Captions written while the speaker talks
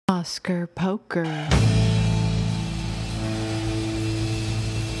Oscar Poker.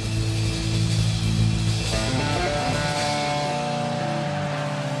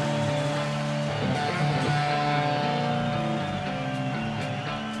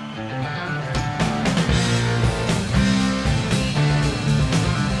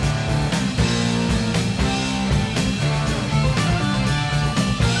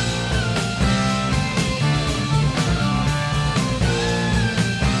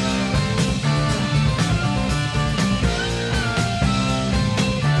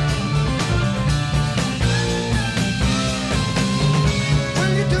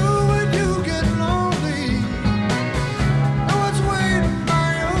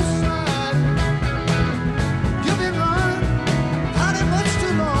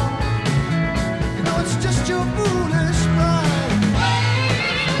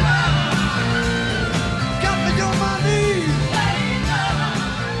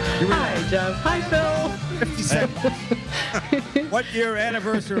 What year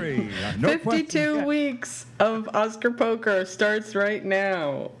anniversary? No 52 weeks of Oscar Poker starts right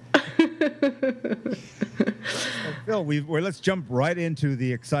now. Phil, let's jump right into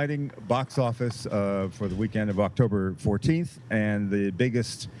the exciting box office for the weekend of October 14th. And the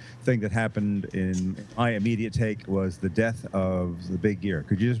biggest thing that happened in my immediate take was the death of The Big Year.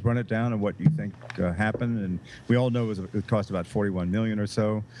 Could you just run it down and what you think happened? And we all know it cost about $41 million or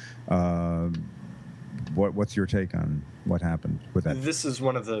so. What's your take on what happened with that? This is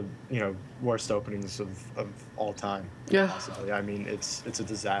one of the worst openings of all time. Yeah. Possibly. I mean, it's a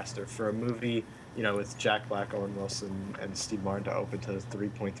disaster for a movie. With Jack Black, Owen Wilson, and Steve Martin to open to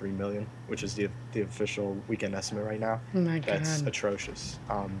 $3.3 million, which is the official weekend estimate right now. Oh my God. That's atrocious.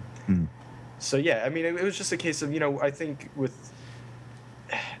 So yeah, I mean, it was just a case of I think with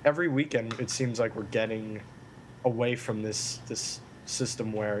every weekend it seems like we're getting away from this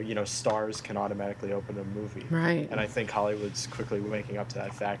system where stars can automatically open a movie, right? And I think Hollywood's quickly waking up to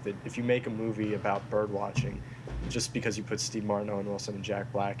that fact that if you make a movie about bird watching, just because you put Steve Martin, Owen Wilson, and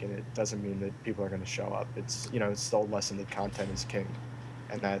Jack Black in it doesn't mean that people are going to show up. It's it's the old lesson that content is king,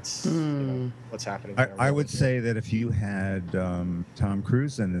 and that's what's happening. I would say that if you had Tom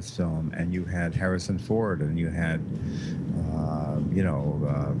Cruise in this film, and you had Harrison Ford, and you had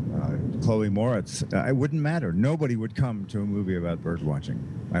Chloe Moritz, it wouldn't matter. Nobody would come to a movie about bird watching,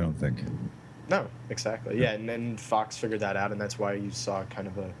 I don't think. No, exactly. Yeah, and then Fox figured that out, and that's why you saw kind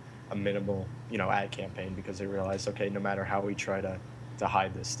of a minimal, ad campaign, because they realized, okay, no matter how we try to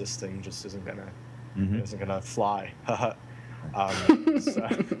hide this thing just isn't gonna fly.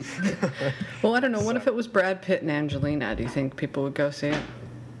 Well, I don't know. What if it was Brad Pitt and Angelina? Do you think people would go see it?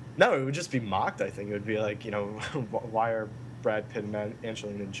 No, it would just be mocked. I think it would be like, why are Brad Pitt and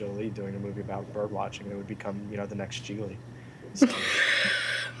Angelina Jolie doing a movie about bird watching? It would become, the next Geely. So.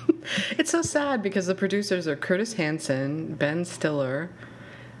 It's so sad because the producers are Curtis Hanson, Ben Stiller,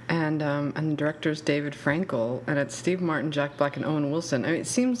 and the director's David Frankel, and it's Steve Martin, Jack Black, and Owen Wilson. I mean, it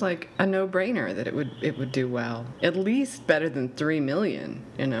seems like a no-brainer that it would do well, at least better than $3 million.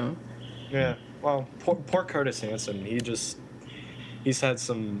 Yeah. Well, poor Curtis Hanson. He's had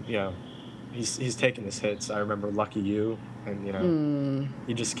some. He's taken his hits. I remember Lucky You, and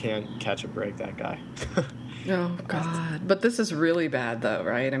you just can't catch a break, that guy. Oh, God. But this is really bad, though,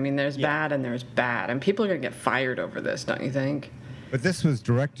 right? I mean, there's bad and there's bad. And people are going to get fired over this, don't you think? But this was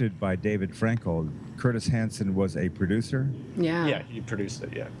directed by David Frankel. Curtis Hanson was a producer? Yeah. Yeah, he produced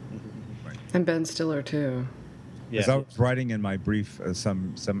it, yeah. Right. And Ben Stiller, too. As I was writing in my brief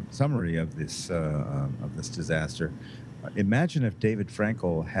some summary of this disaster, imagine if David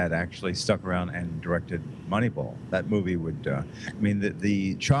Frankel had actually stuck around and directed Moneyball. That movie would...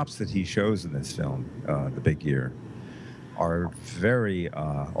 the chops that he shows in this film, The Big Year, are very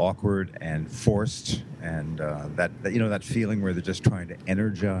awkward and forced, and that feeling where they're just trying to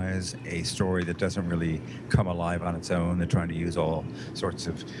energize a story that doesn't really come alive on its own. They're trying to use all sorts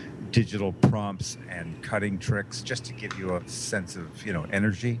of digital prompts and cutting tricks just to give you a sense of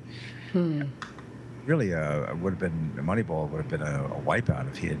energy. Really, would have been Moneyball would have been a wipeout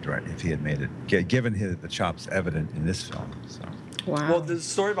if he had made it, given the chops evident in this film. So. Wow. Well, the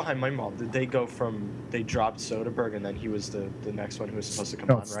story behind Moneyball, did they dropped Soderbergh and then he was the next one who was supposed to come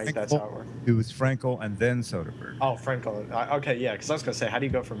on, right? That's how it worked. It was Frankel and then Soderbergh. Oh, Frankel. Okay, yeah, because I was going to say, how do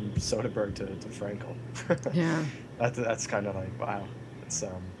you go from Soderbergh to Frankel? Yeah. That's kind of like, wow. It's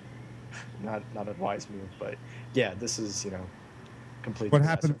not a wise move, but yeah, this is, complete. What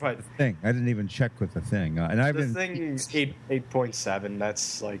happened with the Thing? I didn't even check with the Thing. The Thing is 8.7.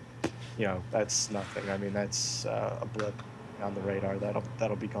 That's like, that's nothing. I mean, that's a blip on the radar.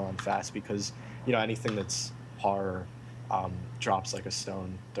 That'll be gone fast because anything that's horror, drops like a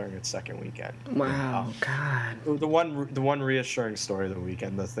stone during its second weekend. Wow, God. The one reassuring story of the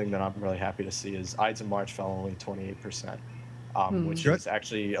weekend, the thing that I'm really happy to see, is Ides of March fell only 28%, which is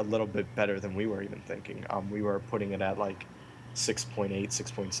actually a little bit better than we were even thinking. We were putting it at like 6.8,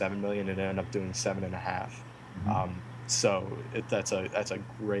 6.7 million, and it ended up doing 7.5. So that's a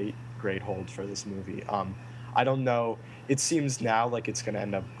great hold for this movie. I don't know. It seems now like it's going to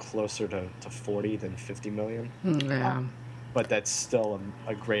end up closer to 40 than 50 million. Yeah. But that's still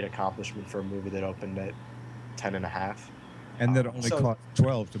a great accomplishment for a movie that opened at 10.5. And that only cost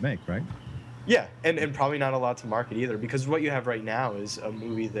 12 to make, right? Yeah, and probably not a lot to market either, because what you have right now is a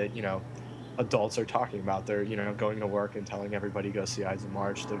movie that, adults are talking about. They're, going to work and telling everybody go see Ides of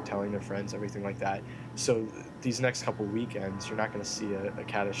March. They're telling their friends, everything like that. So these next couple weekends, you're not going to see a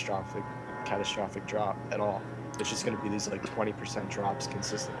catastrophic drop at all. It's just going to be these like 20% drops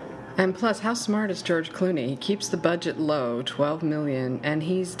consistently. And plus, how smart is George Clooney? He keeps the budget low, $12 million, and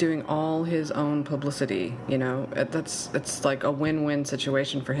he's doing all his own publicity. It's like a win-win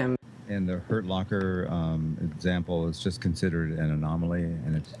situation for him. And the Hurt Locker example is just considered an anomaly,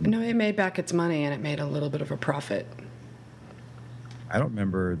 and it's No, it made back its money, and it made a little bit of a profit. I don't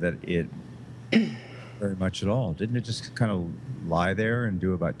remember that it very much at all. Didn't it just kind of lie there and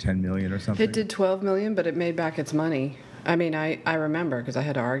do about 10 million or something? It did 12 million, but it made back its money. I mean, I remember because I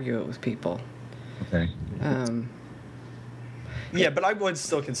had to argue it with people. Okay. Yeah, but I would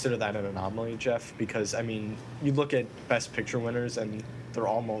still consider that an anomaly, Jeff, because, I mean, you look at Best Picture winners, and they're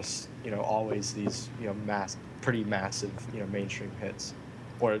almost, always these, pretty massive, mainstream hits.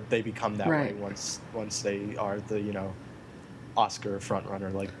 Or they become that way once they are the, Oscar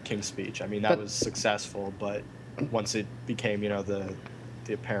frontrunner, like King's Speech. I mean, that was successful, but once it became, the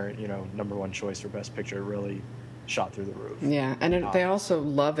apparent, number one choice for Best Picture, it really shot through the roof. Yeah, and they also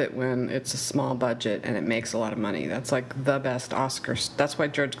love it when it's a small budget and it makes a lot of money. That's like the best Oscars. That's why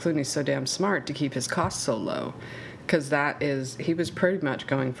George Clooney's so damn smart to keep his costs so low, because he was pretty much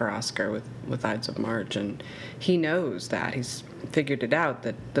going for Oscar with Ides of March, and he knows that. He's figured it out,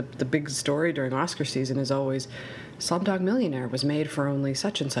 that the big story during Oscar season is always Slumdog Millionaire was made for only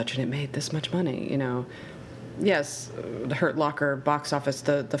such and such, and it made this much money, Yes, the Hurt Locker box office,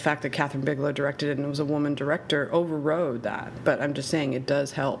 the fact that Catherine Bigelow directed it and it was a woman director overrode that. But I'm just saying it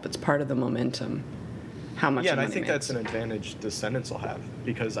does help. It's part of the momentum. How much? Yeah, and I think that's an advantage Descendants will have,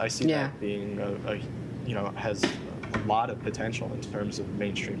 because I see that being has a lot of potential in terms of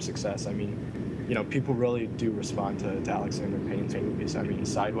mainstream success. I mean, people really do respond to Alexander Payne's movies. I mean,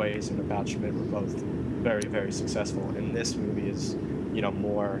 Sideways and About Schmidt were both very, very successful, and this movie is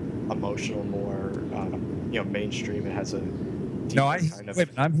more emotional, more mainstream. It has a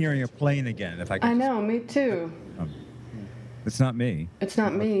I'm hearing a plane again. If I can. I know, me too. It's not me. It's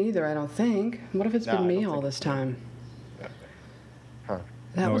not me either, I don't think. What if it's been me all this time? Huh.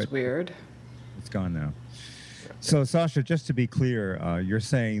 That was weird. It's gone now. So, Sasha, just to be clear, you're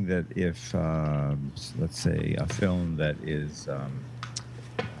saying that if, let's say, a film that is a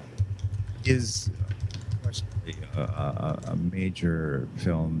major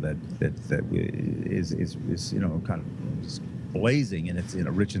film that is kind of just blazing in its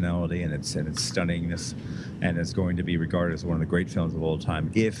originality and its stunningness, and is going to be regarded as one of the great films of all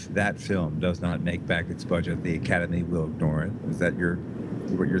time. If that film does not make back its budget, the Academy will ignore it. Is that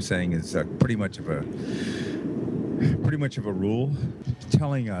what you're saying? Is pretty much of a rule,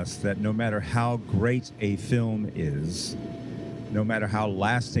 telling us that no matter how great a film is, no matter how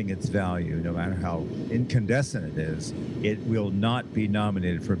lasting its value, no matter how incandescent it is, it will not be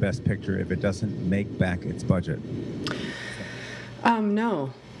nominated for Best Picture if it doesn't make back its budget.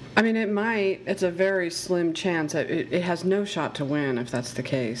 No. I mean, it might. It's a very slim chance. It has no shot to win if that's the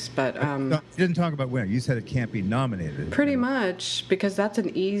case. But no, you didn't talk about winning. You said it can't be nominated. Pretty much, because that's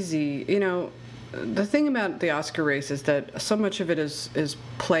an easy. The thing about the Oscar race is that so much of it is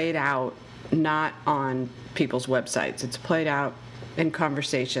played out not on people's websites. It's played out in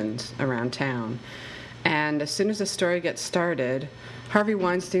conversations around town. And as soon as the story gets started, Harvey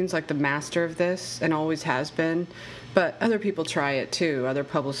Weinstein's like the master of this and always has been. But other people try it too. Other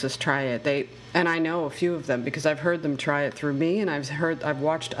publicists try it. And I know a few of them because I've heard them try it through me, and I've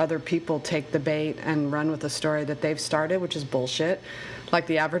watched other people take the bait and run with a story that they've started, which is bullshit. Like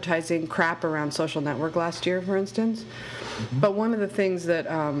the advertising crap around Social Network last year, for instance. Mm-hmm. But one of the things that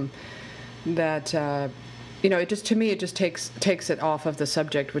it just takes it off of the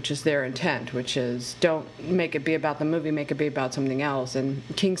subject, which is their intent, which is don't make it be about the movie, make it be about something else. And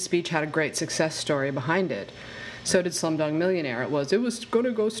King's Speech had a great success story behind it. So did Slumdog Millionaire. It was going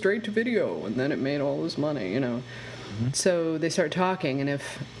to go straight to video, and then it made all this money, So they start talking, and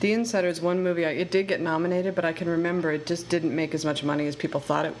if The Insider is one movie, it did get nominated, but I can remember it just didn't make as much money as people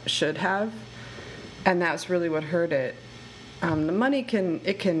thought it should have, and that's really what hurt it. The money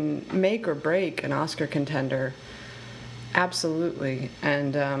can make or break an Oscar contender, absolutely,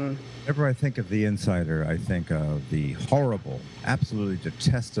 and Whenever I think of The Insider, I think of the horrible, absolutely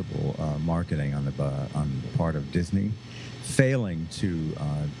detestable marketing on the part of Disney, failing to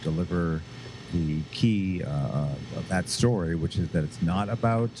deliver the key of that story, which is that it's not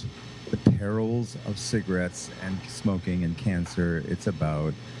about the perils of cigarettes and smoking and cancer. It's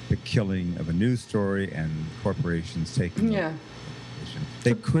about the killing of a news story and corporations taking over.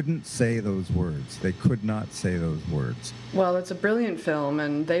 They couldn't say those words. They could not say those words. Well, it's a brilliant film,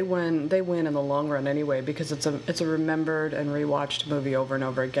 and they win in the long run anyway, because it's a remembered and rewatched movie over and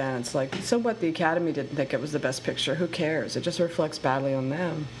over again. It's like, so what? The Academy didn't think it was the best picture. Who cares? It just reflects badly on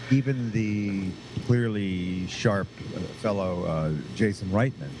them. Even the clearly sharp fellow Jason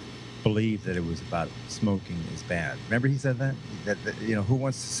Reitman believed that it was about smoking is bad. Remember he said that? That who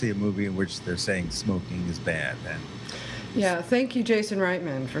wants to see a movie in which they're saying smoking is bad? And yeah, thank you, Jason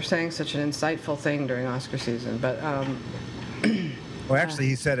Reitman, for saying such an insightful thing during Oscar season. But well, actually,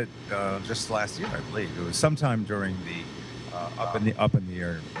 he said it just last year, I believe. It was sometime during the up in the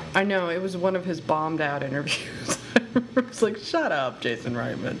air. I know, it was one of his bombed out interviews. It was like, shut up, Jason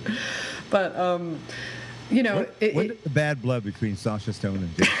Reitman. But when did the bad blood between Sasha Stone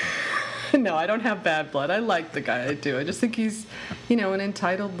and Jason? No, I don't have bad blood. I like the guy. I do. I just think he's, an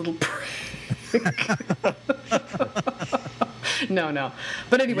entitled little prick. No.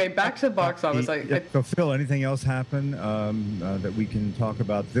 But anyway, back to the box office. So, Phil, anything else happen that we can talk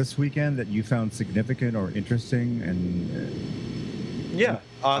about this weekend that you found significant or interesting?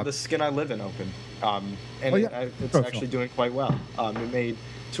 The Skin I Live In opened, it's actually doing quite well. It made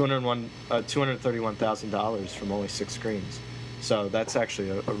 $231,000 from only 6 screens, so that's actually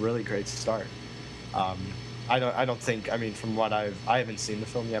a really great start. I don't think. I mean, from what I haven't seen the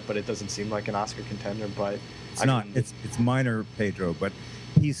film yet, but it doesn't seem like an Oscar contender. But it's not. It's minor, Pedro. But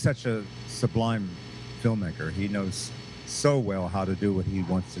he's such a sublime filmmaker. He knows so well how to do what he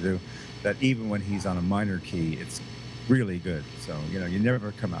wants to do that even when he's on a minor key, it's really good. So you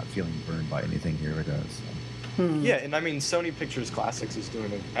never come out feeling burned by anything here it does. So. Yeah, and I mean, Sony Pictures Classics is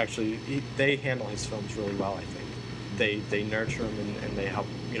doing it. Actually, they handle his films really well, I think. They nurture him and they help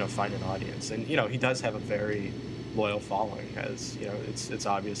find an audience, and he does have a very loyal following, as it's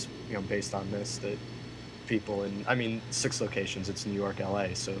obvious based on this that people in 6 locations, it's New York,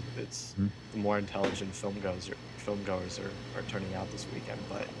 LA, so it's the more intelligent filmgoers are turning out this weekend.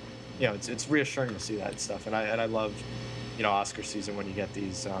 But it's reassuring to see that stuff, and I love Oscar season when you get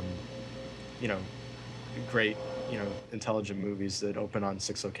these great intelligent movies that open on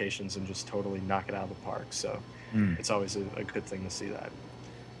 6 locations and just totally knock it out of the park. So it's always a good thing to see that.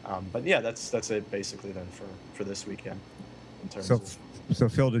 But yeah, that's it basically then for this weekend. In terms of... So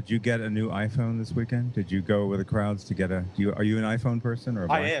Phil, did you get a new iPhone this weekend? Did you go with the crowds to get are you an iPhone person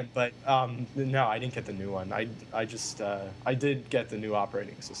or? I am, but no, I didn't get the new one. I just I did get the new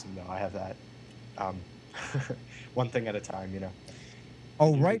operating system though. I have that. One thing at a time,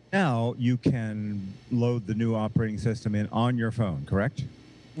 Oh, right now you can load the new operating system in on your phone, correct?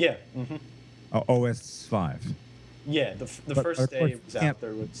 Yeah. Mm-hmm. OS 5. Yeah, the first day it was out,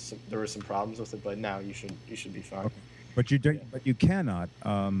 there were some problems with it, but now you should be fine. Okay. But you cannot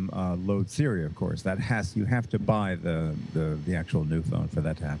load Siri, of course. You have to buy the actual new phone for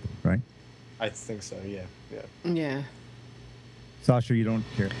that to happen, right? I think so. Yeah. Yeah. Sasha, you don't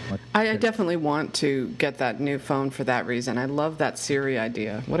care much? I definitely want to get that new phone for that reason. I love that Siri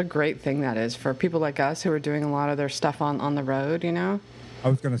idea. What a great thing that is for people like us who are doing a lot of their stuff on the road, I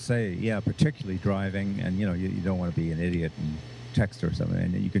was going to say, yeah, particularly driving, and you don't want to be an idiot and text or something,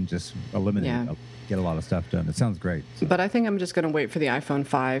 and you can just eliminate, get a lot of stuff done. It sounds great. So. But I think I'm just going to wait for the iPhone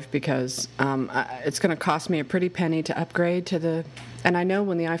 5 because it's going to cost me a pretty penny to upgrade to the... And I know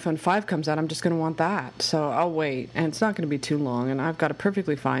when the iPhone 5 comes out, I'm just going to want that. So I'll wait, and it's not going to be too long, and I've got a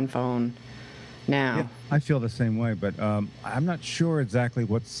perfectly fine phone now. Yeah, I feel the same way, but I'm not sure exactly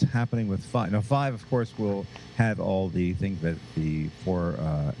what's happening with 5. Now, 5, of course, will have all the things that the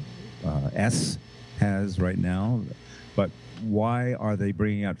 4S has right now, but why are they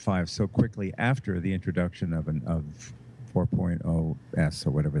bringing out 5 so quickly after the introduction of 4.0S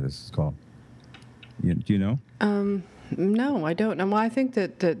or whatever this is called? Do you know? No, I don't know. Well, I think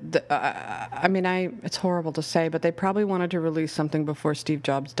that it's horrible to say, but they probably wanted to release something before Steve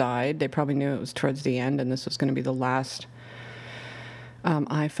Jobs died. They probably knew it was towards the end, and this was going to be the last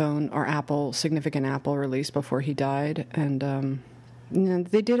iPhone or significant Apple release before he died. And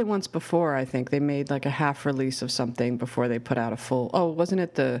They did it once before, I think. They made like a half release of something before they put out a full... Oh, wasn't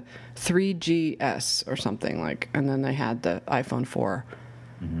it the 3GS or something like... And then they had the iPhone 4.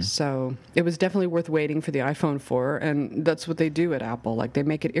 Mm-hmm. So it was definitely worth waiting for the iPhone 4, and that's what they do at Apple. Like, they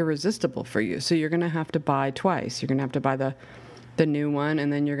make it irresistible for you. So you're going to have to buy twice. You're going to have to buy the new one,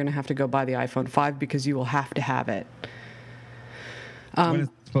 and then you're going to have to go buy the iPhone 5 because you will have to have it. When is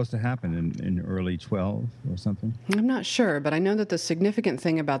it supposed to happen? In early 12 or something? I'm not sure, but I know that the significant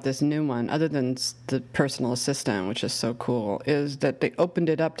thing about this new one, other than the personal assistant, which is so cool, is that they opened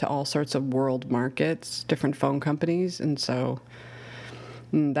it up to all sorts of world markets, different phone companies, and so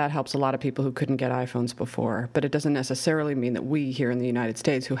that helps a lot of people who couldn't get iPhones before. But it doesn't necessarily mean that we here in the United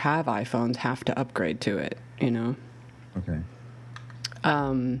States who have iPhones have to upgrade to it, you know? Okay.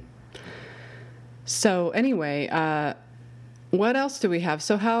 So anyway, what else do we have?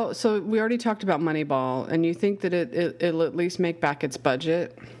 So we already talked about Moneyball, and you think that it'll at least make back its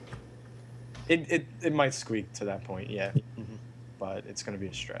budget? It might squeak to that point, yeah. Mm-hmm. But it's going to be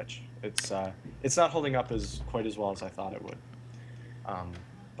a stretch. It's not holding up quite as well as I thought it would.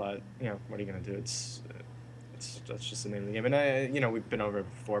 But what are you going to do? That's just the name of the game. And we've been over it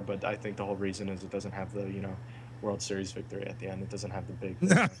before, but I think the whole reason is it doesn't have the World Series victory at the end. It doesn't have the big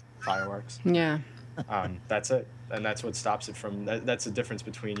fireworks. Yeah. That's it, and that's what stops it from. That's the difference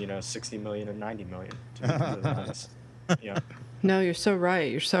between 60 million and 90 million. To be completely honest. Yeah. No, you're so right.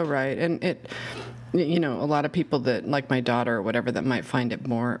 You're so right, and it, a lot of people that like my daughter or whatever that might find it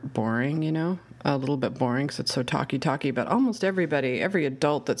more boring. A little bit boring because it's so talky. But almost everybody, every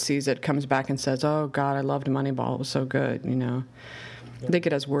adult that sees it comes back and says, "Oh God, I loved Moneyball. It was so good." I think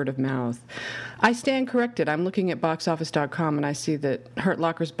it has word of mouth. I stand corrected. I'm looking at boxoffice.com and I see that Hurt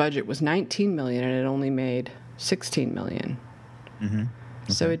Locker's budget was $19 million and it only made $16 million. Mm-hmm.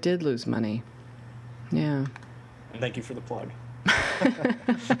 Okay. So it did lose money. Yeah. Thank you for the plug.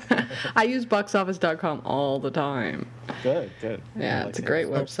 I use boxoffice.com all the time. Good. Yeah, it's a great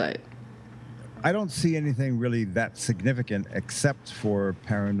website. I don't see anything really that significant except for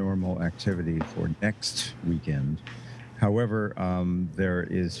Paranormal Activity for next weekend. However, there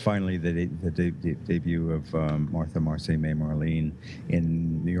is finally the debut of Martha Marseille May Marlene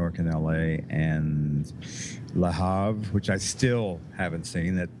in New York and L.A. and Le Havre, which I still haven't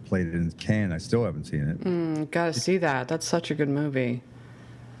seen. That played in Cannes. I still haven't seen it. Gotta see that. That's such a good movie.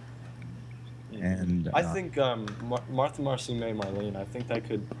 And I think Martha Marseille May Marlene, I think that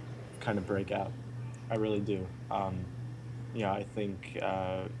could kind of break out. I really do. I think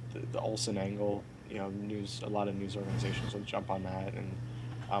the Olsen angle. A lot of news organizations will jump on that,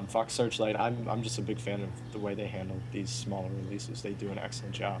 and Fox Searchlight. I'm just a big fan of the way they handle these smaller releases. They do an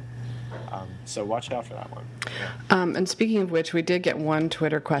excellent job. So watch out for that one. Yeah. And speaking of which, we did get one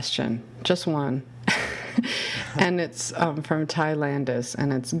Twitter question, just one, and it's from Ty Landis,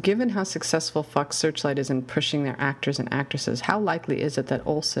 and it's: given how successful Fox Searchlight is in pushing their actors and actresses, how likely is it that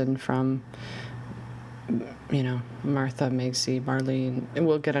Olsen from Martha, Macy, Marlene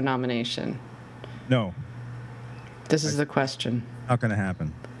will get a nomination? No. This is the question. Not going to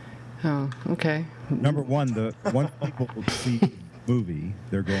happen. Oh, okay. Number one, once people see the movie,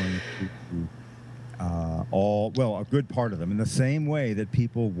 they're going to a good part of them. In the same way that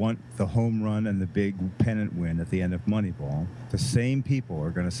people want the home run and the big pennant win at the end of Moneyball, the same people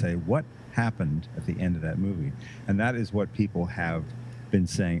are going to say, what happened at the end of that movie? And that is what people have been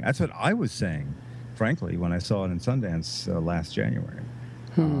saying. That's what I was saying, frankly, when I saw it in Sundance last January.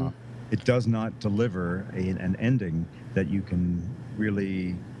 It does not deliver an ending that you can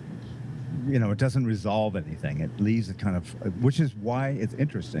really, it doesn't resolve anything. It leaves it kind of, which is why it's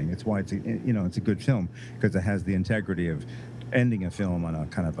interesting. It's why it's a good film, because it has the integrity of ending a film on a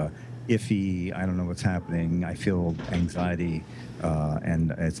kind of a iffy, I don't know what's happening, I feel anxiety,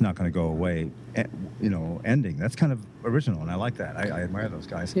 and it's not going to go away, ending. That's kind of original, and I like that. I admire those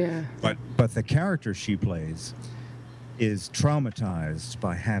guys. Yeah. But the character she plays is traumatized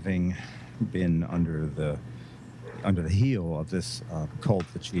by having been under the heel of this cult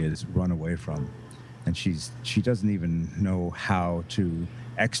that she has run away from, and she doesn't even know how to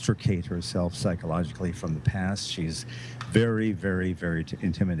extricate herself psychologically from the past. She's very, very, very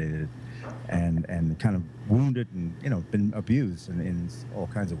intimidated and kind of wounded and been abused in all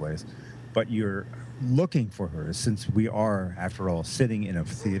kinds of ways. But you're looking for her, since we are, after all, sitting in a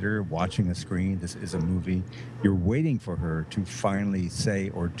theater watching a screen. This is a movie. You're waiting for her to finally say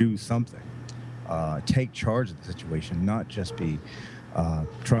or do something, take charge of the situation, not just be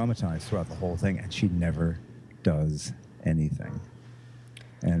traumatized throughout the whole thing. And she never does anything.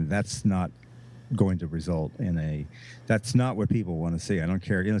 And that's not going to result in a. That's not what people want to see. I don't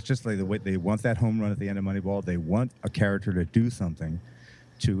care. It's just like the way they want that home run at the end of Moneyball. They want a character to do something,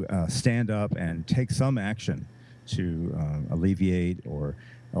 to stand up and take some action to alleviate or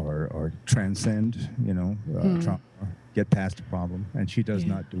transcend, trauma, get past a problem, and she does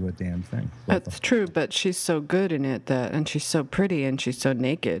not do a damn thing. That's true, but she's so good in it and she's so pretty and she's so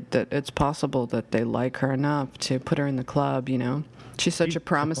naked that it's possible that they like her enough to put her in the club, She's such a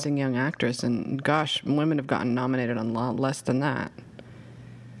promising young actress, and gosh, women have gotten nominated on a lot less than that.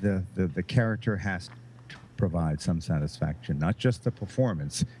 The character has to provide some satisfaction, not just the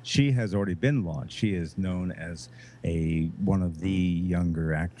performance. She has already been launched. She is known as one of the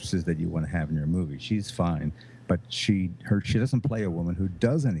younger actresses that you want to have in your movie. She's fine, but she doesn't play a woman who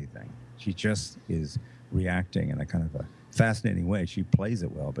does anything. She just is reacting in a kind of a fascinating way. She plays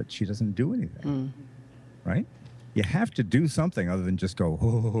it well, but she doesn't do anything. Right? You have to do something other than just go,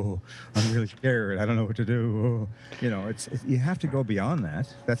 oh, I'm really scared. I don't know what to do. Oh. You have to go beyond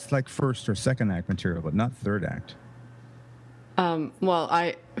that. That's like first or second act material, but not third act.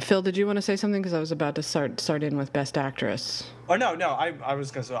 Phil, did you want to say something? Because I was about to start in with Best Actress. Oh, no, I was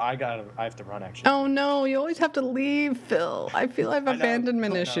going to say, I have to run, actually. Oh, no, you always have to leave, Phil. I feel I have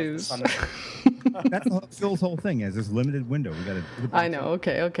abandonment issues. That's Phil's whole thing is this limited window. We got to. I know.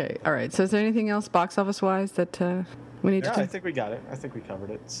 Okay. All right. So, is there anything else box office wise that we need to do? I think we got it. I think we covered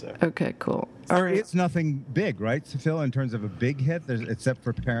it. So. Okay. Cool. All right. It's nothing big, right, so Phil? In terms of a big hit, except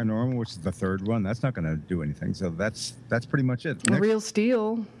for Paranormal, which is the third one, that's not going to do anything. So that's pretty much it. Real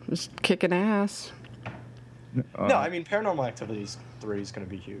Steel is kicking ass. No, I mean Paranormal Activities 3 is going to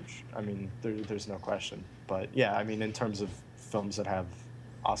be huge. I mean, there's no question. But yeah, I mean, in terms of films that have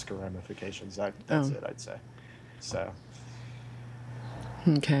Oscar ramifications, that's it, I'd say. So.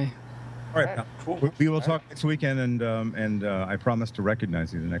 Okay. All right, cool. We will talk next weekend, and I promise to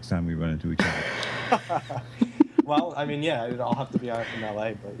recognize you the next time we run into each other. Well, I mean, yeah, I'll have to be out in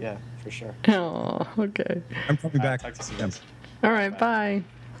LA, but yeah, for sure. Oh, okay. I'm coming back. Talk to you guys. All right, bye.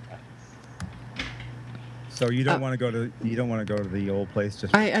 So you don't want to go to the old place?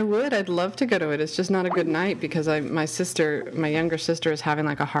 Just I would. I'd love to go to it. It's just not a good night because my younger sister is having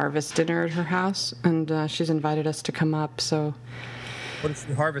like a harvest dinner at her house, and she's invited us to come up. So, what has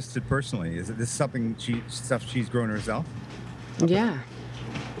she harvested personally? Is this stuff she's grown herself? Yeah.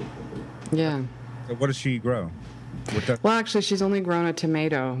 Yeah. So what does she grow? Well, actually, she's only grown a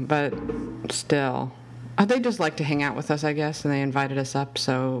tomato, but still, they just like to hang out with us, I guess, and they invited us up.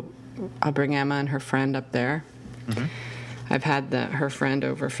 So I'll bring Emma and her friend up there. Mm-hmm. I've had her friend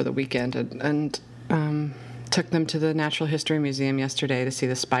over for the weekend and took them to the Natural History Museum yesterday to see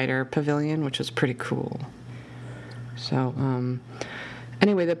the spider pavilion, which was pretty cool. So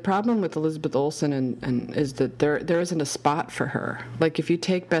anyway, the problem with Elizabeth Olsen and is that there isn't a spot for her. Like if you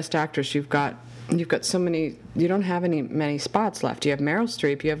take Best Actress, you've got so many. You don't have many spots left. You have Meryl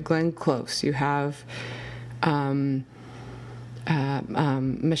Streep, you have Glenn Close, you have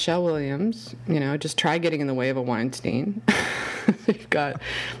Michelle Williams. Just try getting in the way of a Weinstein. You've got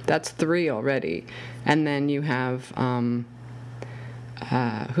that's 3 already, and then you have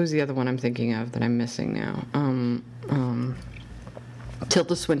who's the other one I'm thinking of that I'm missing now?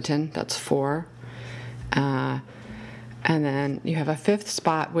 Tilda Swinton. That's 4. And then you have a 5th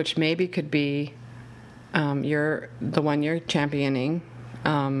spot, which maybe could be the one you're championing.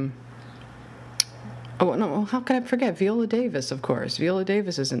 Oh, no, how could I forget? Viola Davis, of course. Viola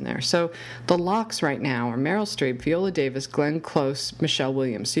Davis is in there. So the locks right now are Meryl Streep, Viola Davis, Glenn Close, Michelle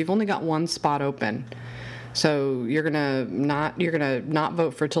Williams. So you've only got 1 spot open. So you're gonna not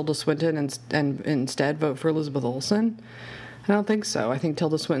vote for Tilda Swinton and instead vote for Elizabeth Olsen? I don't think so. I think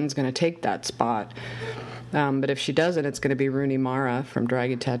Tilda Swinton's going to take that spot. But if she doesn't, it's going to be Rooney Mara from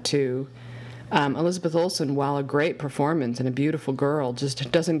Dragon Tattoo. Elizabeth Olsen, while a great performance and a beautiful girl,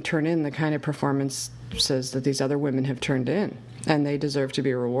 just doesn't turn in the kind of performances that these other women have turned in. And they deserve to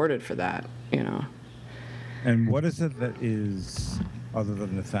be rewarded for that, And what is it that is, other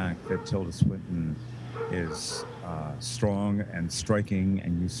than the fact that Tilda Swinton is strong and striking,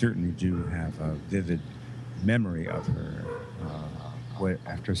 and you certainly do have a vivid memory of her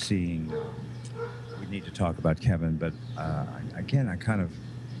after seeing we need to talk about Kevin, but again, I kind of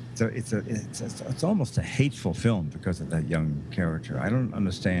it's almost a hateful film because of that young character. I don't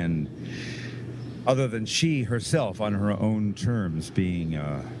understand, other than she herself on her own terms being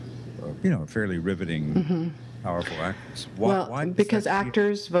a fairly riveting powerful actress. Why because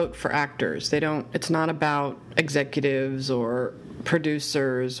actors vote for actors. They don't. It's not about executives or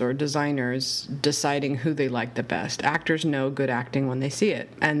producers or designers deciding who they like the best. Actors know good acting when they see it,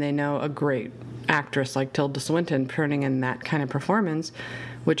 and they know a great actress like Tilda Swinton turning in that kind of performance,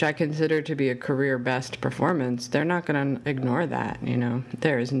 which I consider to be a career best performance, they're not going to ignore that, you know.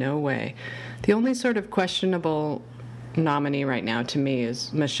 There is no way. The only sort of questionable nominee right now to me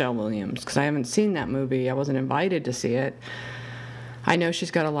is Michelle Williams, because I haven't seen that movie. I wasn't invited to see it. I know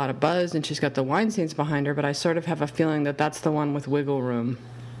she's got a lot of buzz and she's got the Weinsteins behind her, but I sort of have a feeling that that's the one with wiggle room.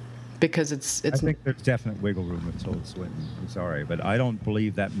 Because it's. I think there's definite wiggle room with Tilda Swinton. I'm sorry, but I don't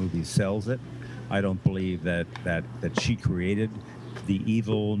believe that movie sells it. I don't believe that she created the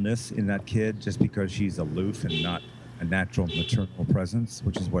evilness in that kid just because she's aloof and not a natural maternal presence,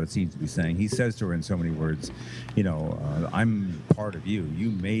 which is what it seems to be saying. He says to her in so many words, you know, I'm part of you. You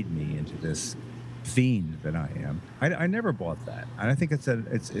made me into this fiend that I am. I never bought that, and I think it's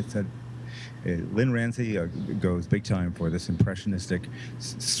a Lynn Ramsey goes big time for this impressionistic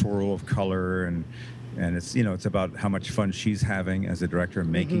swirl of color, and it's, you know, it's about how much fun she's having as a director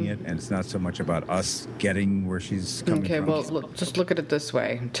making it, and it's not so much about us getting where she's coming from. Okay, well, just look at it this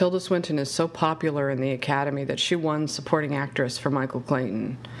way. Tilda Swinton is so popular in the Academy that she won supporting actress for Michael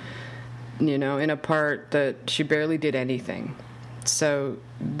Clayton, you know, in a part that she barely did anything. So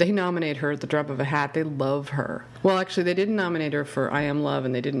they nominate her at the drop of a hat. They love her. Well, actually, they didn't nominate her for I Am Love,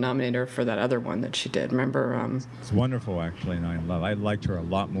 and they didn't nominate her for that other one that she did. Remember? It's wonderful, actually, in I Am Love. I liked her a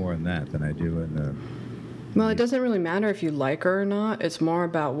lot more in that than I do in the... Well, it doesn't really matter if you like her or not. It's more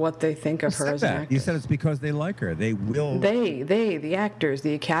about what they think of her as an actress. You said it's because they like her. They will... the actors,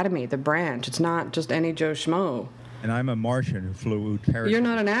 the Academy, the branch. It's not just any Joe Schmo. And I'm a Martian who flew Paris. You're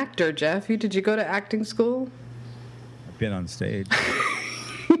not an actor, Jeff. Did you go to acting school? I've been on stage.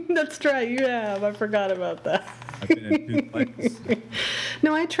 That's right, you have. I forgot about that. I've been in 2 plays.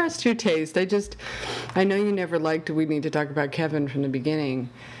 No, I trust your taste. I know you never liked We Need to Talk About Kevin from the beginning.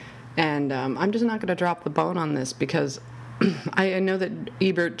 And I'm just not going to drop the bone on this because I know that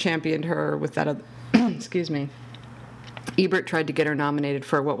Ebert championed her with that other... excuse me. Ebert tried to get her nominated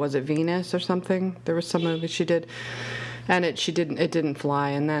for, what was it, Venus or something? There was some movie she did. And it didn't fly.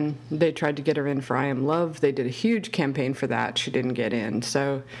 And then they tried to get her in for I Am Love. They did a huge campaign for that. She didn't get in.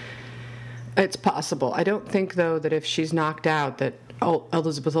 So it's possible. I don't think, though, that if she's knocked out that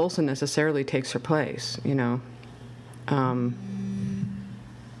Elizabeth Olsen necessarily takes her place, you know. You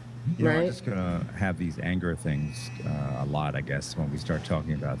know, right? I'm just going to have these anger things a lot, I guess, when we start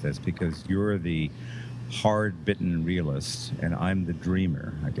talking about this, because you're the hard-bitten realist, and I'm the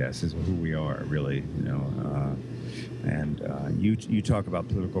dreamer, I guess, is who we are, really, you know. You talk about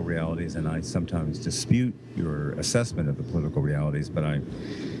political realities, and I sometimes dispute your assessment of the political realities, but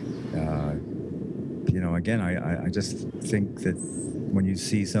again, I just think that when you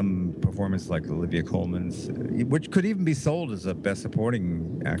see some performance like Olivia Colman's, which could even be sold as a Best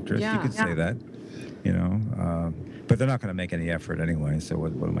Supporting Actress, you could say that, you know, but they're not going to make any effort anyway, so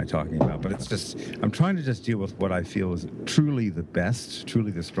what am I talking about? But it's just, I'm trying to just deal with what I feel is truly the best,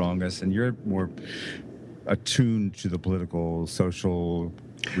 truly the strongest, and you're more attuned to the political, social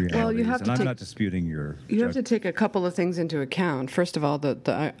realities. Well, you have to I'm not disputing your... You have to take a couple of things into account. First of all,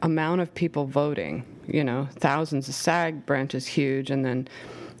 the amount of people voting, you know, thousands. The SAG branch is huge, and then,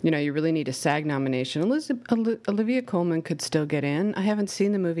 you know, you really need a SAG nomination. Olivia Colman could still get in. I haven't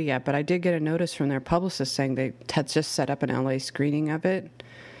seen the movie yet, but I did get a notice from their publicist saying they had just set up an LA screening of it.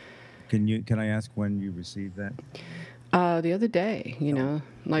 Can I ask when you received that? The other day, you know,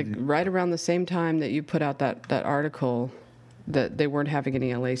 like right around the same time that you put out that article that they weren't having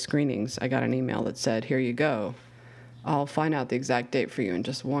any LA screenings, I got an email that said, here you go. I'll find out the exact date for you in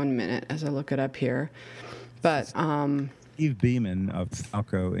just 1 minute as I look it up here. But Steve Beeman of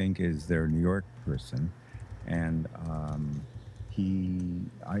Falco Inc. is their New York person, and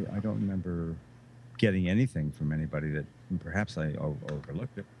I don't remember getting anything from anybody that perhaps I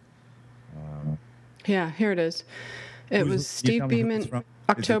overlooked it. Yeah, here it is. It was Steve Beeman,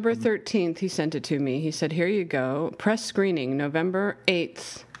 October 13th, he sent it to me. He said, here you go, press screening, November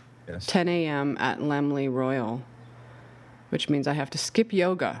 8th, 10 a.m. at Laemmle Royal, which means I have to skip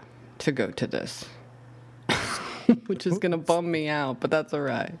yoga to go to this, which is going to bum me out, but that's all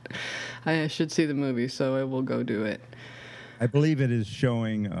right. I should see the movie, so I will go do it. I believe it is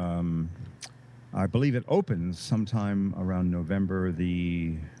showing, I believe it opens sometime around November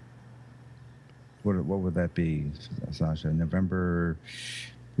the... What would that be, Sasha? November,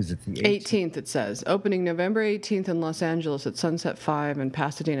 is it the 18th? It says. Opening November 18th in Los Angeles at Sunset 5 and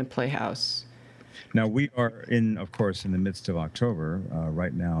Pasadena Playhouse. Now, we are, of course, in the midst of October.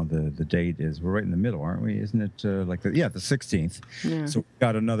 Right now, the date is, we're right in the middle, aren't we? Isn't it the 16th? Yeah. So we've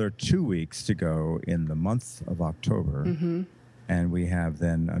got another 2 weeks to go in the month of October. Mm-hmm. And we have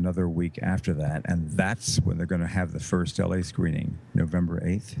then another week after that. And that's when they're going to have the first LA screening, November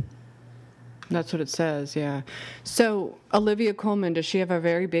 8th. That's what it says, yeah. So Olivia Colman, does she have a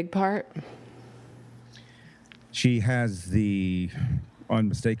very big part? She has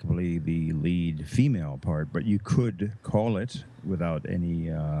unmistakably the lead female part, but you could call it, without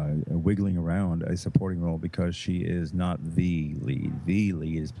any wiggling around, a supporting role, because she is not the lead. The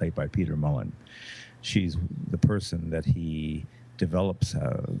lead is played by Peter Mullen. She's the person that he develops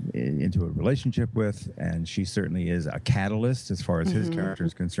into a relationship with, and she certainly is a catalyst as far as his character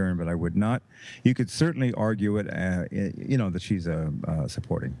is concerned. But I would not. You could certainly argue it, that she's a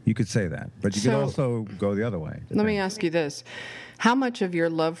supporting. You could say that, but you could also go the other way. Let me ask you this: how much of your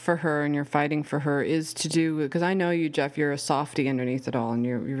love for her and your fighting for her is to do? Because I know you, Jeff. You're a softie underneath it all, and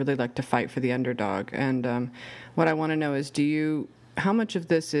you really like to fight for the underdog. And what I want to know is, how much of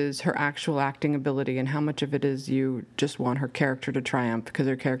this is her actual acting ability, and how much of it is you just want her character to triumph because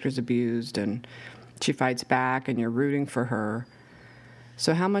her character's abused and she fights back and you're rooting for her?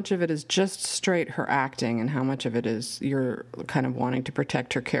 So how much of it is just straight her acting, and how much of it is you're kind of wanting to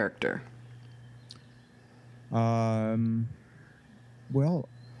protect her character? Well,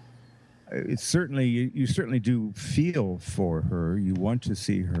 it's certainly you certainly do feel for her. You want to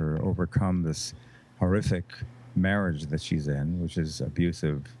see her overcome this horrific marriage that she's in, which is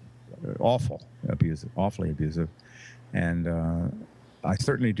abusive, awfully abusive, and I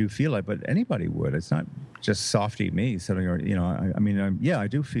certainly do feel it. But anybody would. It's not just softy me sitting, I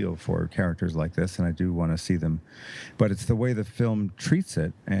do feel for characters like this, and I do want to see them. But it's the way the film treats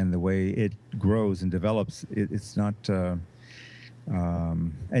it and the way it grows and develops. It's not.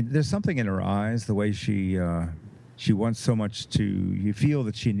 And there's something in her eyes, the way she wants so much to. You feel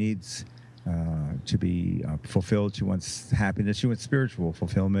that she needs. To be fulfilled. She wants happiness. She wants spiritual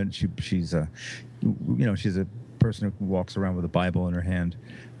fulfillment. She's a person who walks around with a Bible in her hand,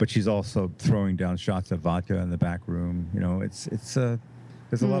 but she's also throwing down shots of vodka in the back room.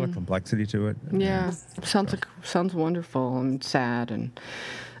 There's a lot of complexity to it. Yeah, sounds wonderful and sad, and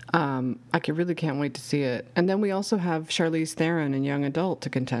I really can't wait to see it. And then we also have Charlize Theron in young adult to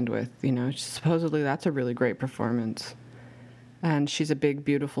contend with. Supposedly that's a really great performance. And she's a big,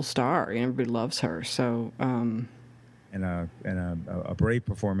 beautiful star. Everybody loves her. So, and a brave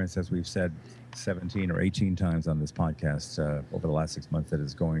performance, as we've said 17 or 18 times on this podcast over the last 6 months, that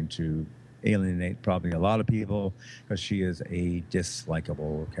is going to alienate probably a lot of people because she is a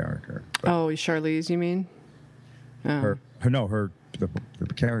dislikable character. But Charlize, you mean? Oh.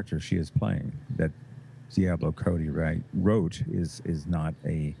 The character she is playing, that Diablo Cody wrote, is not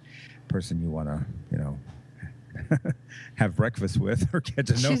a person you want to, have breakfast with or get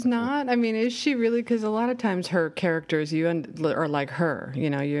to know. She's not. I mean, is she really? Because a lot of times her characters, are like her.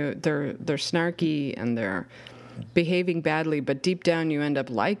 They're snarky and they're behaving badly, but deep down you end up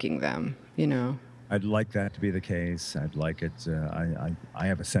liking them. I'd like that to be the case. I'd like it. I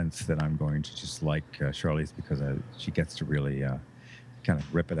have a sense that I'm going to just like Charlize because she gets to really kind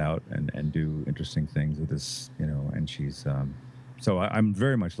of rip it out and do interesting things with this. And she's. So I'm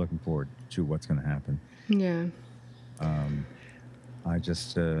very much looking forward to what's going to happen. Yeah. I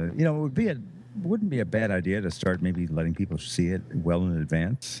just, it wouldn't be a bad idea to start maybe letting people see it well in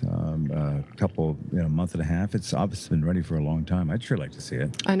advance. A couple, month and a half. It's obviously been ready for a long time. I'd sure like to see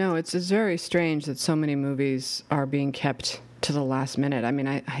it. I know it's very strange that so many movies are being kept to the last minute. I mean,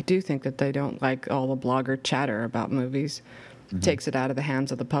 I do think that they don't like all the blogger chatter about movies. Mm-hmm. It takes it out of the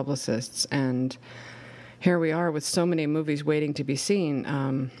hands of the publicists, and here we are with so many movies waiting to be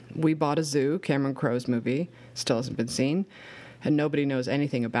seen. We Bought a Zoo, Cameron Crowe's movie, still hasn't been seen, and nobody knows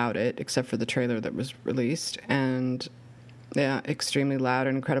anything about it except for the trailer that was released. And yeah, Extremely Loud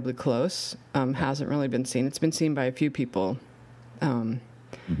and Incredibly Close hasn't really been seen. It's been seen by a few people.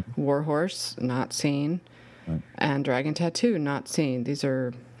 War Horse, not seen. Right. And Dragon Tattoo, not seen. These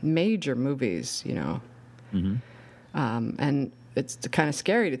are major movies, Mm-hmm. And it's kind of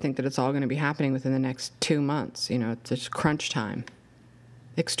scary to think that it's all going to be happening within the next 2 months. It's just crunch time.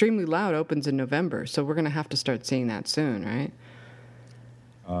 Extremely Loud opens in November, so we're going to have to start seeing that soon, right?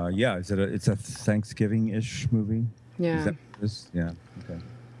 Yeah. It's a Thanksgiving-ish movie? Yeah. Yeah. Okay.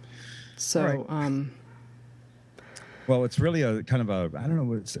 So, right. Well, it's really a kind of I don't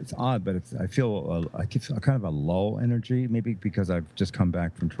know, it's odd, but I feel a kind of a lull energy, maybe because I've just come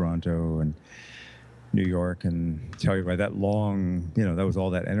back from Toronto and New York, and tell you by that long, that was all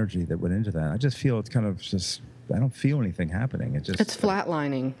that energy that went into that. I just feel it's kind of just, I don't feel anything happening. It's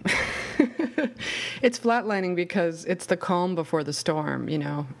flatlining. It's flatlining because it's the calm before the storm,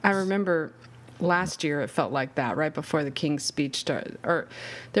 I remember last year it felt like that, right before the King's speech started. Or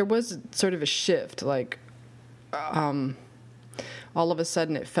there was sort of a shift, like, all of a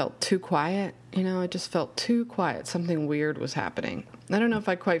sudden it felt too quiet. You know, it just felt too quiet. Something weird was happening. I don't know if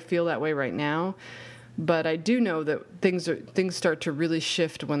I quite feel that way right now, but I do know that things start to really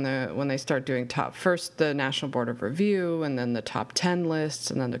shift when they start doing first the National Board of Review, and then the top 10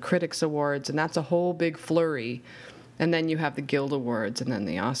 lists, and then the Critics Awards, and that's a whole big flurry. And then you have the Guild Awards, and then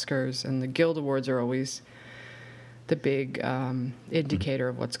the Oscars, and the Guild Awards are always the big indicator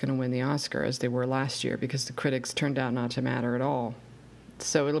of what's going to win the Oscar, as they were last year, because the critics turned out not to matter at all.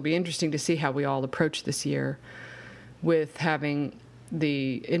 So it'll be interesting to see how we all approach this year with having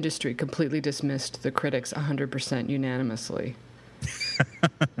the industry completely dismissed the critics 100% unanimously.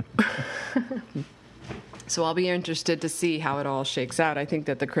 So I'll be interested to see how it all shakes out. I think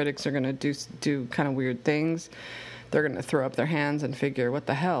that the critics are going to do kind of weird things. They're going to throw up their hands and figure, what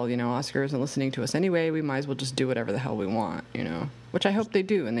the hell, you know, Oscar isn't listening to us anyway. We might as well just do whatever the hell we want, you know, which I hope they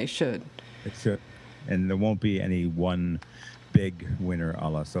do, and they should. It should. And there won't be any one big winner a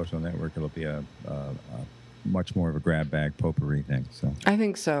la Social Network. It'll be a much more of a grab bag potpourri thing. So I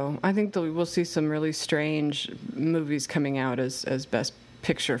think so. I think that we'll see some really strange movies coming out as best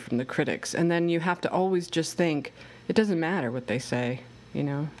picture from the critics. And then you have to always just think, it doesn't matter what they say, you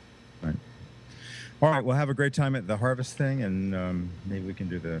know? Right. All right, we'll have a great time at the Harvest thing, and maybe we can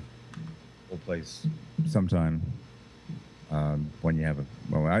do the whole place sometime when you have it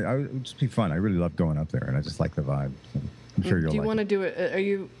would just be fun. I really love going up there, and I just like the vibe. So I'm sure you'll like it. Do you want to do it? Are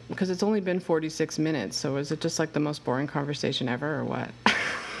you, because it's only been 46 minutes, so is it just like the most boring conversation ever, or what?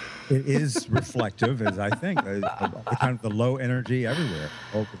 It is reflective, as I think, kind of the low energy everywhere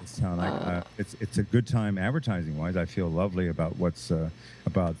over this town. It's a good time advertising wise. I feel lovely about what's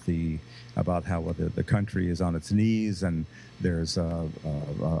about how the country is on its knees, and there's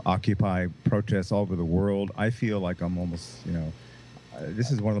Occupy protests all over the world. I feel like I'm almost, you know,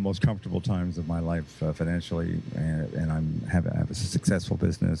 this is one of the most comfortable times of my life financially, and I have a successful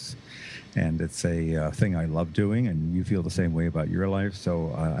business, and it's a thing I love doing, and you feel the same way about your life.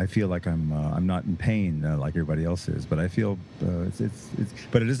 So I feel like I'm not in pain like everybody else is, but I feel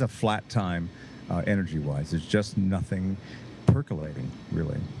but it is a flat time energy-wise. There's just nothing percolating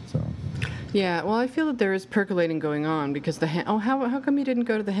really. So yeah, well, I feel that there is percolating going on because how come you didn't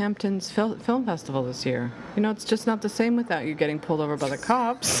go to the Hamptons Film Festival this year? You know, it's just not the same without you getting pulled over by the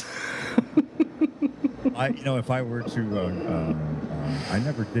cops. If I were to I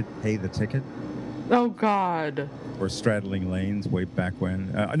never did pay the ticket. Oh God. Or straddling lanes way back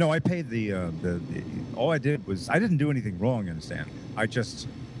when. No, I paid the all I did was, I didn't do anything wrong, you understand. I just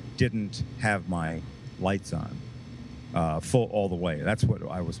didn't have my lights on full all the way. That's what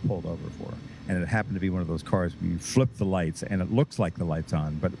I was pulled over for. And it happened to be one of those cars where you flip the lights and it looks like the light's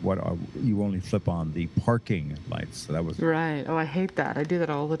on, but you only flip on the parking lights. So that was right. Oh, I hate that. I do that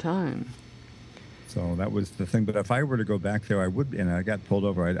all the time. So that was the thing. But if I were to go back there, I would, and I got pulled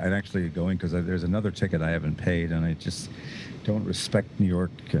over, I'd actually go in because there's another ticket I haven't paid, and I just don't respect New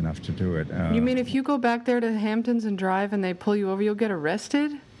York enough to do it. You mean if you go back there to the Hamptons and drive and they pull you over, you'll get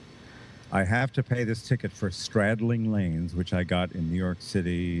arrested? I have to pay this ticket for straddling lanes, which I got in New York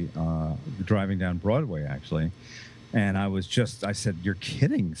City, driving down Broadway, actually. And I said, you're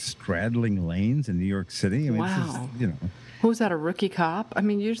kidding, straddling lanes in New York City? I mean, wow. It's just, you know. Who's that, a rookie cop? I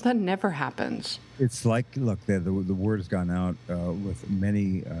mean, that never happens. It's like, look, the word has gone out with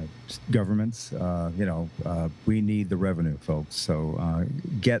many governments. We need the revenue, folks. So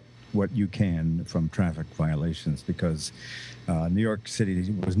get what you can from traffic violations, because New York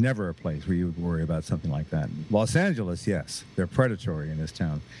City was never a place where you would worry about something like that. Los Angeles, yes, they're predatory in this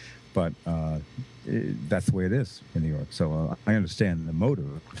town, but that's the way it is in New York. So I understand the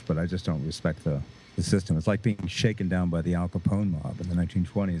motive, but I just don't respect the system. It's like being shaken down by the Al Capone mob in the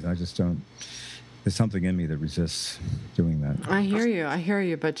 1920s. I just don't. There's something in me that resists doing that. I hear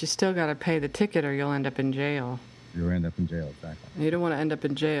you, but you still got to pay the ticket or you'll end up in jail. You'll end up in jail, exactly. You don't want to end up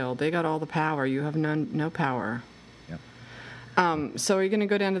in jail. They got all the power. You have no power. Yeah. So are you going to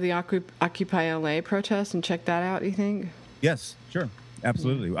go down to the Occupy LA protest and check that out, you think? Yes, sure.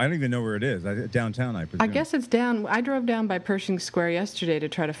 Absolutely. I don't even know where it is. Downtown, I presume. I guess it's down. I drove down by Pershing Square yesterday to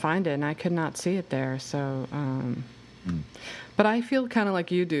try to find it, and I could not see it there. So, But I feel kind of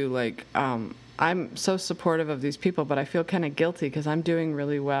like you do. Like, I'm so supportive of these people, but I feel kind of guilty because I'm doing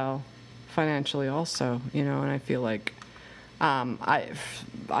really well financially also, you know, and I feel like I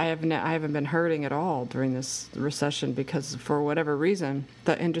haven't been hurting at all during this recession because for whatever reason,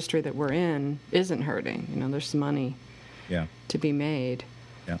 the industry that we're in isn't hurting. You know, there's money. Yeah. To be made.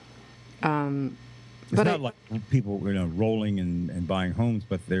 Yeah. It's but not like people, rolling and buying homes,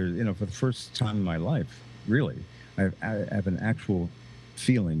 but they're, for the first time in my life, really, I have an actual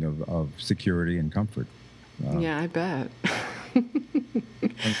feeling of security and comfort. Yeah, I bet. You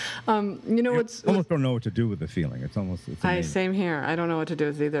know what's almost don't know what to do with the feeling. It's amazing. Same here. I don't know what to do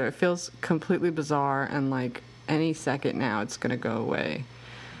with it either. It feels completely bizarre, and like any second now it's going to go away.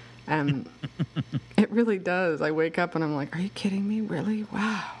 And it really does. I wake up and I'm like, are you kidding me? Really?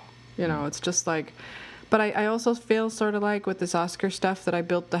 Wow. You know, it's just like, but I also feel sort of like with this Oscar stuff that I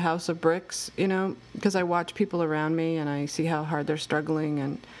built the house of bricks, you know, because I watch people around me and I see how hard they're struggling.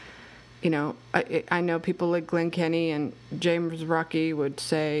 And, you know, I know people like Glenn Kenny and James Rocky would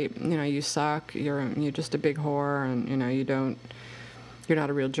say, you know, you suck, you're just a big whore, and, you know, you're not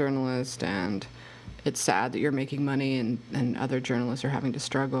a real journalist, and it's sad that you're making money and other journalists are having to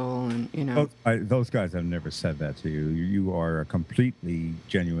struggle, and, you know. Those guys have never said that to you. You are a completely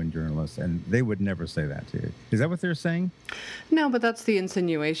genuine journalist, and they would never say that to you. Is that what they're saying? No, but that's the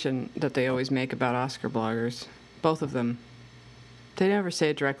insinuation that they always make about Oscar bloggers, both of them. They never say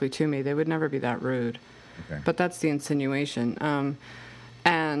it directly to me. They would never be that rude. Okay. But that's the insinuation.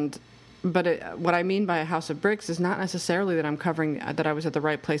 What I mean by a house of bricks is not necessarily that I'm covering that I was at the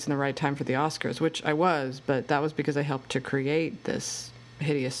right place in the right time for the Oscars, which I was, but that was because I helped to create this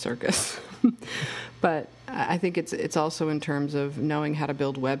hideous circus. But I think it's also in terms of knowing how to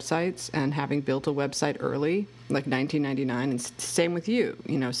build websites and having built a website early, like 1999, and same with you,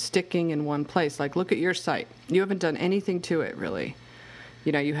 you know, sticking in one place. Like, look at your site. You haven't done anything to it, really.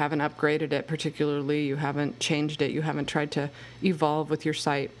 You know, you haven't upgraded it particularly, you haven't changed it, you haven't tried to evolve with your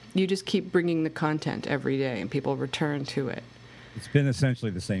site. You just keep bringing the content every day, and people return to it. It's been essentially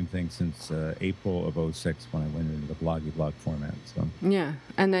the same thing since April of 2006 when I went into the bloggy blog format. So yeah,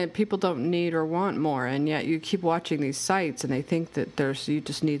 and then people don't need or want more, and yet you keep watching these sites, and they think that you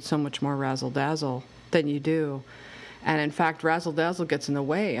just need so much more razzle-dazzle than you do. And in fact, razzle-dazzle gets in the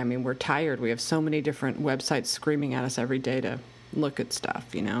way. I mean, we're tired. We have so many different websites screaming at us every day to look at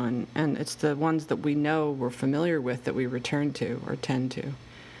stuff, you know, and it's the ones that we know we're familiar with that we return to or tend to.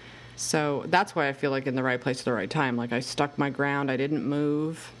 So that's why I feel like in the right place at the right time. Like, I stuck my ground. I didn't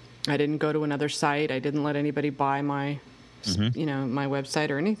move. I didn't go to another site. I didn't let anybody buy my, you know, my website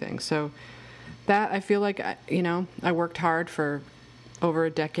or anything. So that, I feel like, you know, I worked hard for over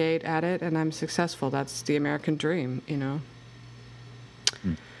a decade at it, and I'm successful. That's the American dream, you know.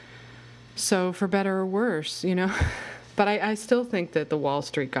 So for better or worse, you know. But I still think that the Wall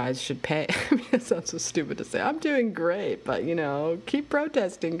Street guys should pay. I mean, it sounds so stupid to say. I'm doing great, but, you know, keep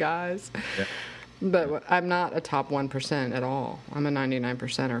protesting, guys. Yeah. But I'm not a top 1% at all. I'm a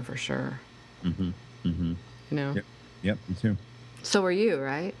 99%er for sure. Mm-hmm. Mm-hmm. You know? Yep, me too. So are you,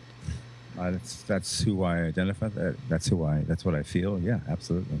 right? That's who I identify. That's what I feel. Yeah,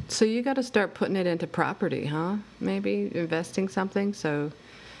 absolutely. So you got to start putting it into property, huh? Maybe investing something, so...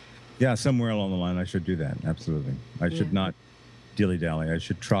 Yeah, somewhere along the line, I should do that. Absolutely, I should not dilly-dally. I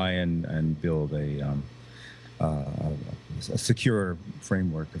should try and build a secure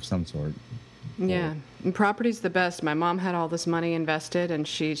framework of some sort. Yeah, and property's the best. My mom had all this money invested, and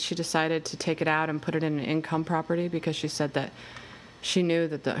she decided to take it out and put it in an income property because she said that she knew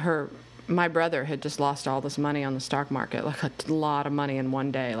that my brother had just lost all this money on the stock market, like a lot of money in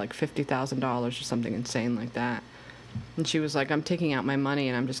one day, like $50,000 or something insane like that. And she was like, I'm taking out my money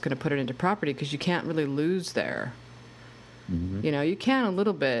and I'm just going to put it into property because you can't really lose there. Mm-hmm. You know, you can a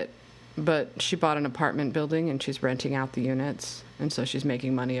little bit, but she bought an apartment building and she's renting out the units. And so she's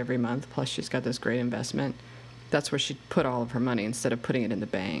making money every month. Plus she's got this great investment. That's where she put all of her money instead of putting it in the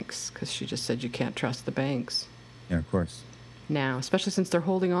banks, because she just said you can't trust the banks. Yeah, of course. Now, especially since they're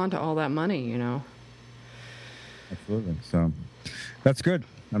holding on to all that money, you know. Absolutely. So that's good.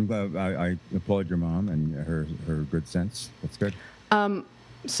 I applaud your mom and her good sense. That's good.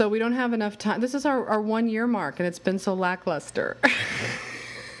 So we don't have enough time. This is our 1 year mark, and it's been so lackluster.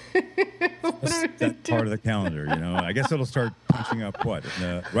 That's part of the calendar, you know. I guess it'll start punching up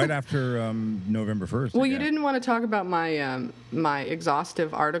right after November 1st. Well, you didn't want to talk about my my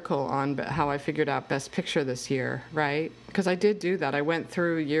exhaustive article on how I figured out Best Picture this year, right? Because I did do that. I went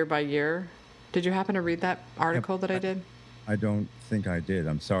through year by year. Did you happen to read that article that I did? I don't think I did.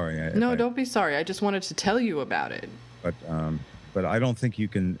 I'm sorry. Don't be sorry. I just wanted to tell you about it. But I don't think you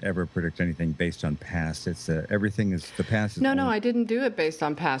can ever predict anything based on past. It's everything is the past. Is no, I didn't do it based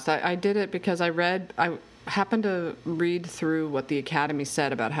on past. I did it because I happened to read through what the Academy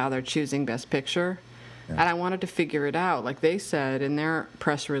said about how they're choosing Best Picture, and I wanted to figure it out. Like they said in their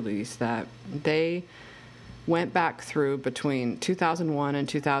press release that they went back through between 2001 and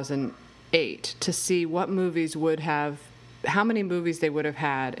 2008 to see what movies how many movies they would have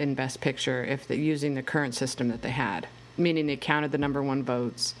had in Best Picture if using the current system that they had. Meaning they counted the number one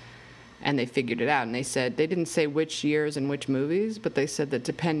votes and they figured it out. And they said, they didn't say which years and which movies, but they said that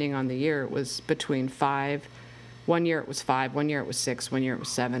depending on the year, it was between 5 One year it was 5, one year it was 6, one year it was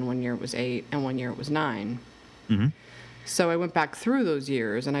 7, one year it was 8, and one year it was 9. Mm-hmm. So I went back through those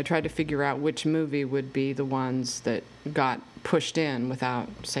years, and I tried to figure out which movie would be the ones that got pushed in without,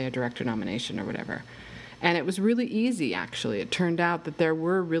 say, a director nomination or whatever. And it was really easy, actually. It turned out that there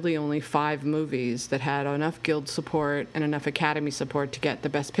were really only 5 movies that had enough Guild support and enough Academy support to get the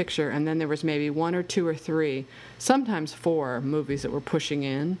Best Picture, and then there was maybe 1 or 2 or 3, sometimes 4 movies that were pushing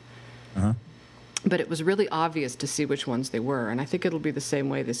in. Uh-huh. But it was really obvious to see which ones they were, and I think it'll be the same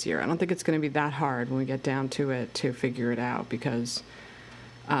way this year. I don't think it's going to be that hard when we get down to it to figure it out, because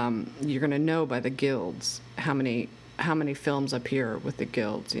you're going to know by the guilds how many films appear with the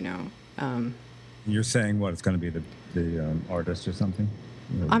guilds. You're saying what? It's going to be the artist or something?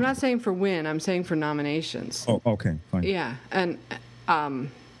 I'm not saying for win. I'm saying for nominations. Oh, okay, fine. Yeah, and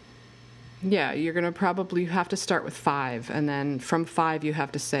yeah, you're going to probably have to start with 5, and then from 5 you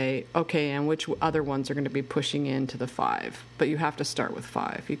have to say, okay, and which other ones are going to be pushing into the 5. But you have to start with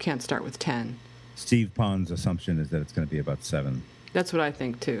 5. You can't start with 10. Steve Pond's assumption is that it's going to be about 7. That's what I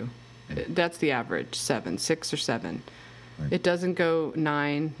think, too. That's the average, 7, 6 or 7. Right. It doesn't go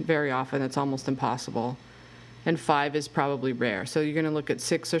 9 very often. It's almost impossible. And 5 is probably rare. So you're going to look at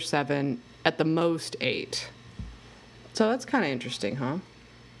 6 or 7, at the most 8. So that's kind of interesting, huh?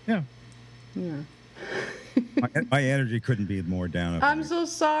 Yeah. Yeah. my energy couldn't be more down. I'm so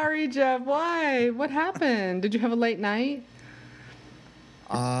sorry, Jeff. Why? What happened? Did you have a late night?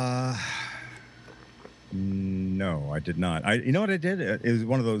 No, I did not. You know what I did? It was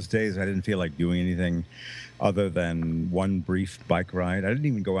one of those days I didn't feel like doing anything other than one brief bike ride. I didn't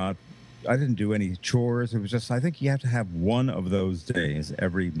even go out. I didn't do any chores. It was just, I think you have to have one of those days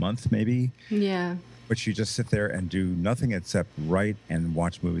every month, maybe. Yeah. But you just sit there and do nothing except write and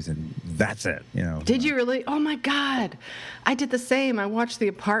watch movies, and that's it. Did you really? Oh my God, I did the same. I watched The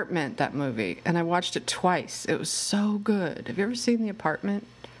Apartment, that movie, and I watched it twice. It was so good. Have you ever seen The Apartment?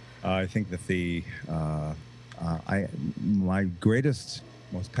 I think that my greatest,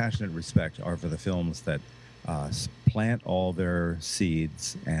 most passionate respect are for the films that plant all their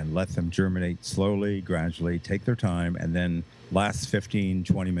seeds and let them germinate slowly, gradually, take their time, and then last 15,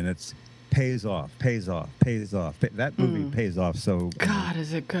 20 minutes. Pays off. That movie pays off so good. God,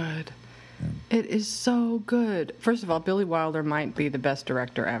 is it good. Yeah. It is so good. First of all, Billy Wilder might be the best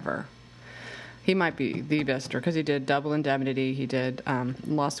director ever. He might be the best director because he did Double Indemnity, he did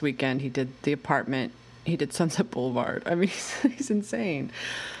Lost Weekend, he did The Apartment, he did Sunset Boulevard. I mean, he's insane.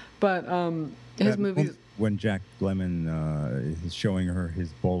 But his movies... When Jack Lemmon is showing her his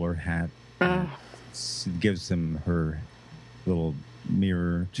bowler hat, gives him her little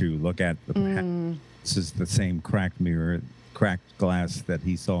mirror to look at. This is the same cracked glass that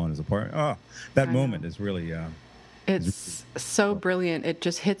he saw in his apartment. Oh, that moment is really... it's so brilliant. It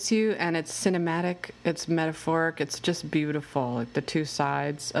just hits you, and it's cinematic, it's metaphoric, it's just beautiful, like the two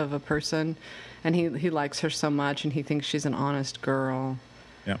sides of a person. And he likes her so much, and he thinks she's an honest girl.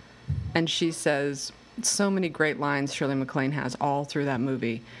 Yeah. And she says so many great lines Shirley MacLaine has all through that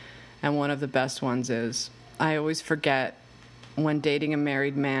movie. And one of the best ones is, I always forget when dating a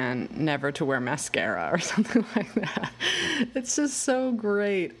married man never to wear mascara, or something like that. It's just so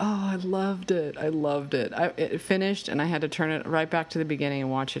great. Oh, I loved it. It finished, and I had to turn it right back to the beginning and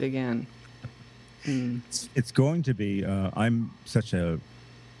watch it again. It's going to be... I'm such a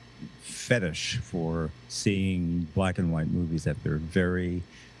fetish for seeing black and white movies at their very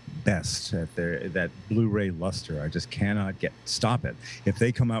best, at that Blu-ray luster. I just cannot stop it. If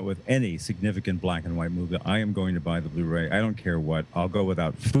they come out with any significant black and white movie, I am going to buy the Blu-ray. I don't care what. I'll go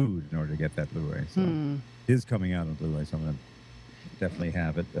without food in order to get that Blu-ray. So it is coming out on Blu-ray, so I'm going to definitely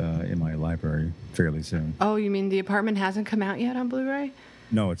have it in my library fairly soon. Oh, you mean The Apartment hasn't come out yet on Blu-ray?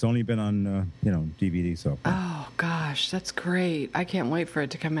 No, it's only been on DVD so far. Oh gosh, that's great. I can't wait for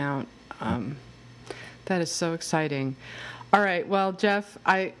it to come out. That is so exciting. All right, well, Jeff,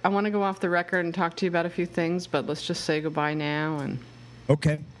 I want to go off the record and talk to you about a few things, but let's just say goodbye now. And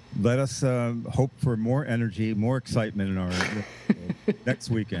okay. Let us hope for more energy, more excitement in our next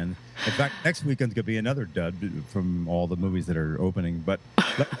weekend. In fact, next weekend's going to be another dud from all the movies that are opening. But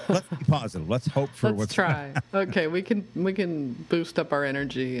let's be positive. Let's hope for Let's try. Okay, we can boost up our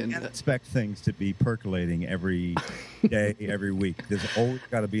energy and expect things to be percolating every day, every week. There's always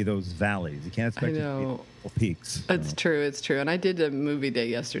got to be those valleys. You can't expect it to be peaks. It's true. And I did a movie day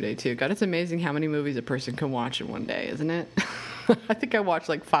yesterday too. God, it's amazing how many movies a person can watch in one day, isn't it? I think I watched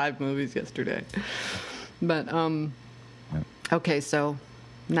like 5 movies yesterday. But okay, so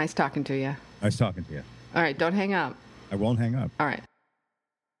nice talking to you. Nice talking to you. All right, don't hang up. I won't hang up. All right.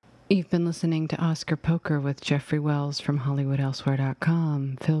 You've been listening to Oscar Poker with Jeffrey Wells from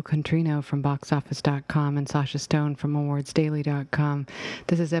HollywoodElsewhere.com, Phil Contrino from BoxOffice.com, and Sasha Stone from AwardsDaily.com.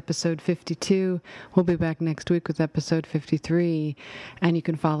 This is episode 52. We'll be back next week with episode 53. And you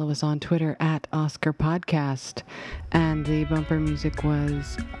can follow us on Twitter at Oscar Podcast. And the bumper music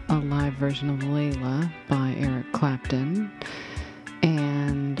was a live version of Layla by Eric Clapton.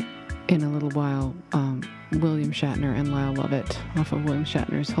 And in a little while, William Shatner and Lyle Lovett off of William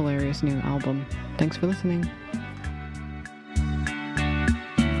Shatner's hilarious new album. Thanks for listening.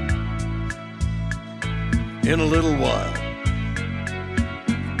 In a little while,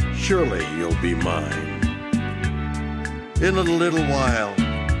 surely you'll be mine. In a little while,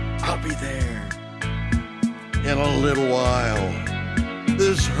 I'll be there. In a little while,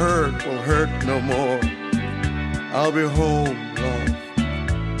 this hurt will hurt no more. I'll be home, love.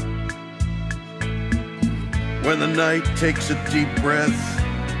 When the night takes a deep breath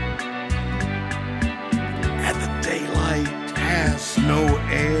and the daylight has no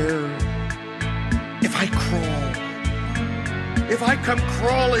air, if I crawl, if I come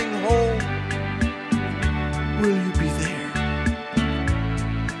crawling home, will you be there?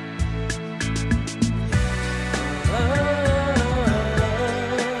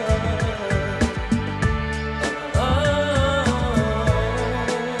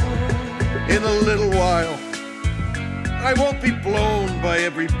 In a little while, I won't be blown by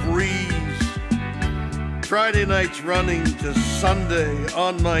every breeze. Friday nights running to Sunday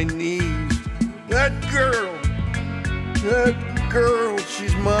on my knees. That girl,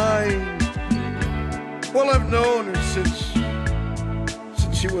 she's mine. Well, I've known her since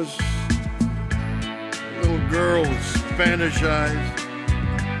she was a little girl with Spanish eyes.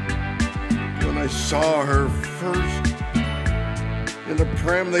 When I saw her first in the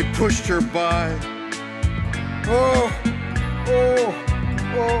pram, they pushed her by. Oh,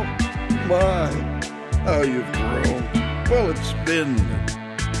 my, how you've grown. Well, it's been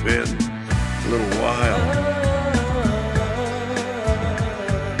a little while.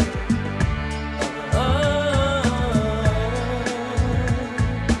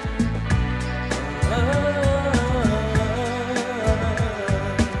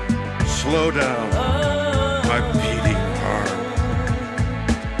 Slow down, my beating heart.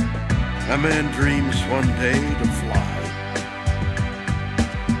 A man dreams one day to fly.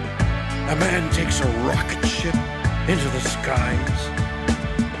 A man takes a rocket ship into the skies.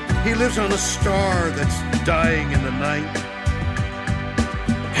 He lives on a star that's dying in the night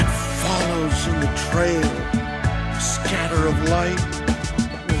and follows in the trail, a scatter of light.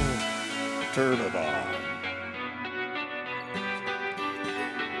 Oh, turn it on.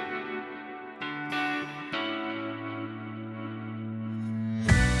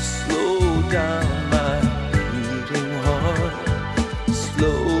 Slow down my beating heart,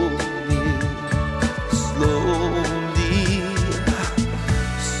 slowly, slow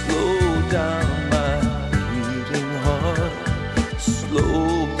down my beating heart,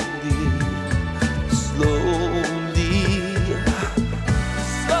 slowly,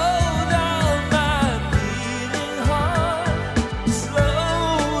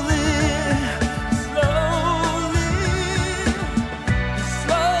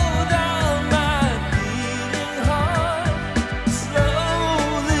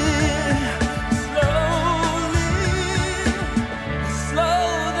 slow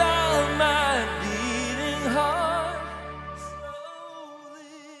down my beating heart, slowly.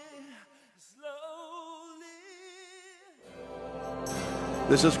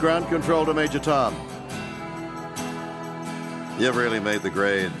 This is ground control to Major Tom. You've really made the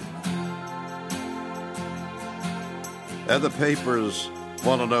grade. And the papers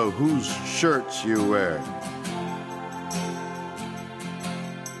want to know whose shirts you wear.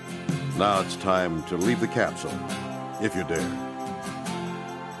 Now it's time to leave the capsule, if you dare.